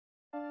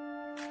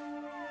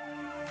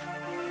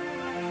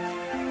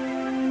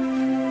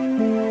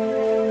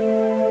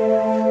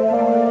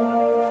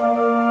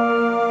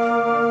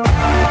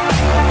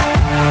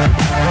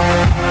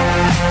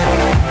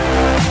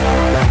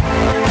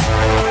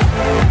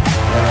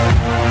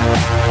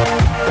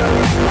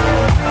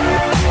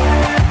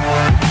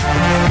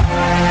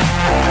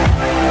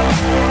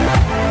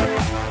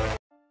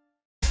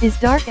Is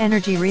dark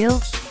energy real?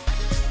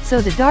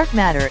 So the dark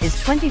matter is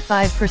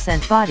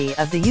 25% body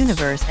of the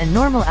universe and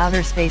normal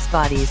outer space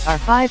bodies are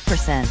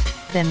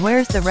 5%, then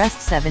where's the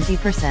rest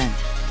 70%?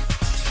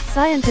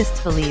 Scientists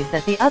believe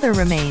that the other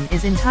remain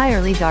is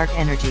entirely dark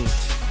energy,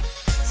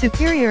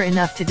 superior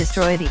enough to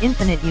destroy the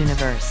infinite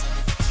universe.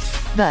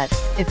 But,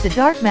 if the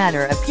dark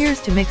matter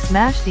appears to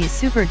mix-mash these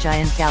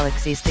supergiant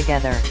galaxies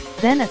together,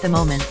 then at the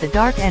moment the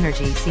dark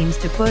energy seems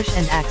to push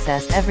and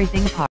access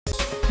everything apart.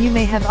 You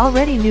may have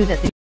already knew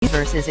that the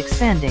universe is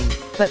expanding,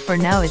 but for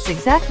now it's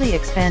exactly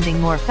expanding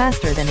more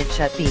faster than it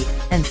should be,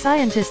 and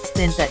scientists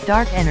think that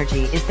dark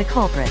energy is the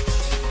culprit.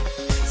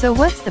 So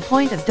what's the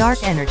point of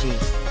dark energy?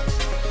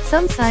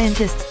 Some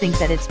scientists think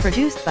that it's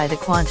produced by the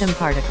quantum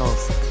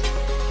particles.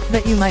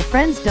 But you, my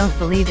friends, don't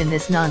believe in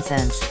this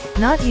nonsense.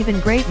 Not even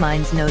great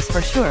minds knows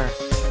for sure.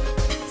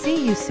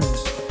 See you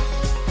soon.